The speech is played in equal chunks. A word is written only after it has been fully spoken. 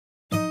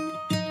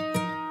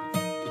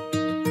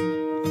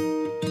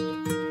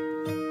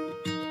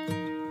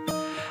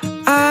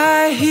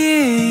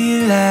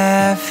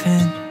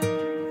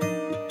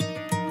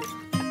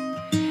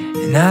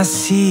and I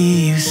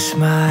see you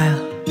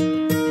smile.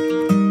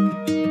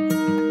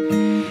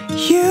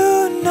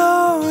 You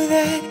know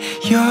that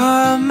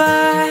you're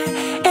my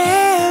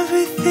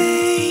everything.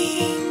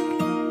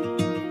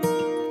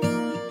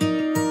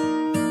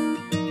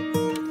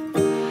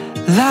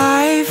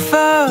 Life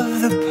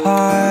of the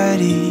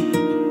party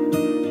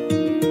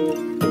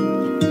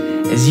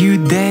as you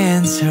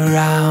dance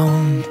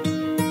around.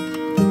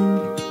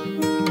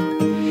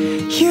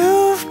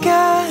 You've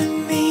got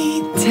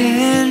me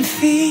 10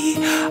 feet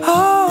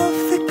off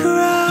the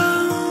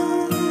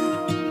ground.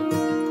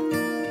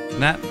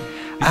 Nat,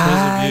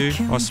 because of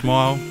you, I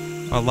smile,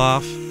 I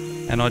laugh,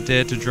 and I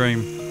dare to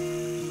dream.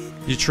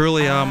 You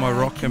truly are my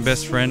rock and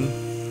best friend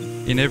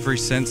in every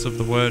sense of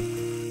the word.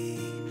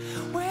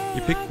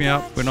 You pick me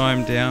up when I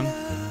am down,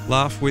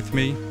 laugh with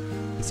me,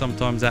 and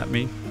sometimes at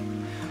me.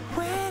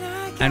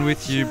 And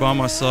with you by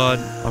my side,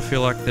 I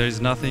feel like there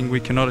is nothing we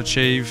cannot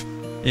achieve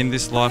in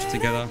this life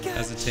together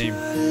as a team.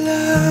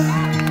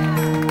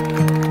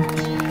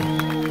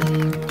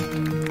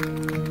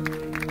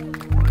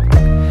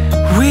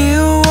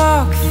 We'll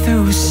walk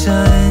through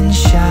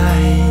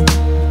sunshine,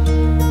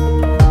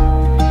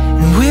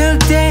 and we'll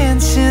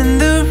dance in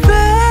the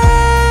rain.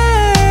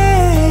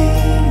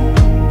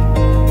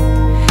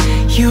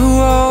 You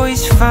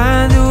always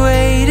find a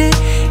way to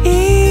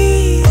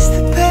ease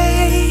the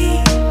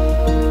pain,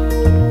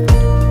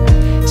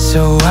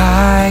 so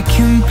I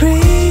can breathe.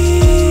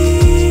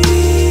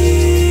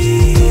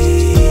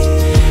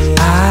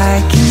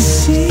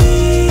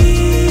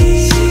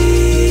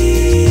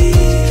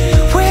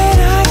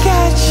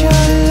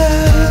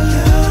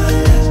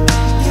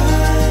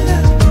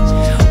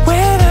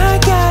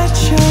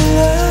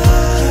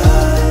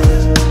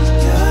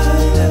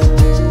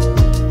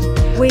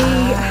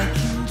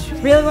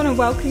 Really want to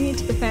welcome you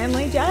to the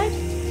family, Jade,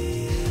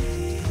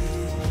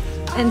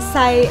 and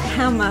say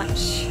how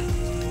much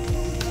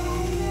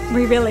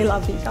we really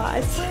love you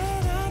guys.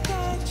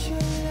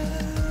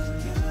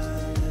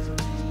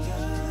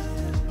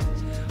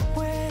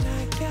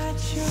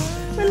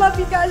 We love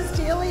you guys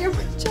dearly and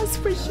we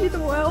just wish you the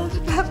world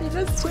of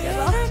happiness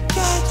together.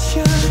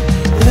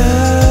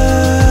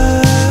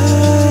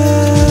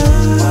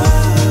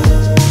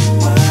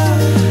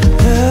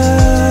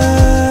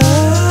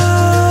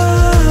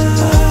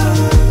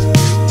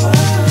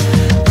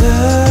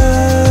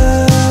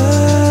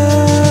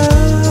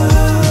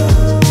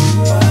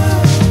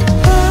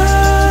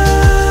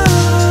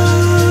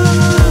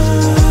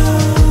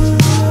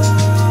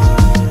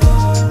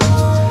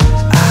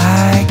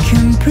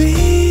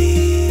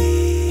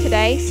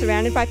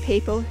 Surrounded by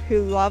people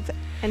who love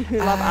and who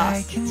love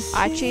us,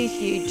 I choose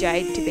you,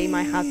 Jade, to be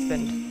my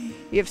husband.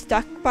 You have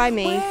stuck by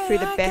me through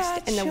the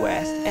best and the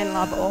worst and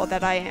love all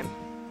that I am.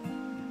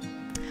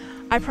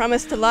 I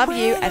promise to love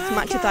you as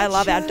much as I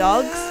love our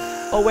dogs,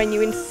 or when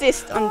you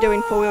insist on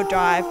doing four-wheel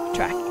drive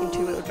track in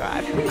two-wheel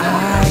drive.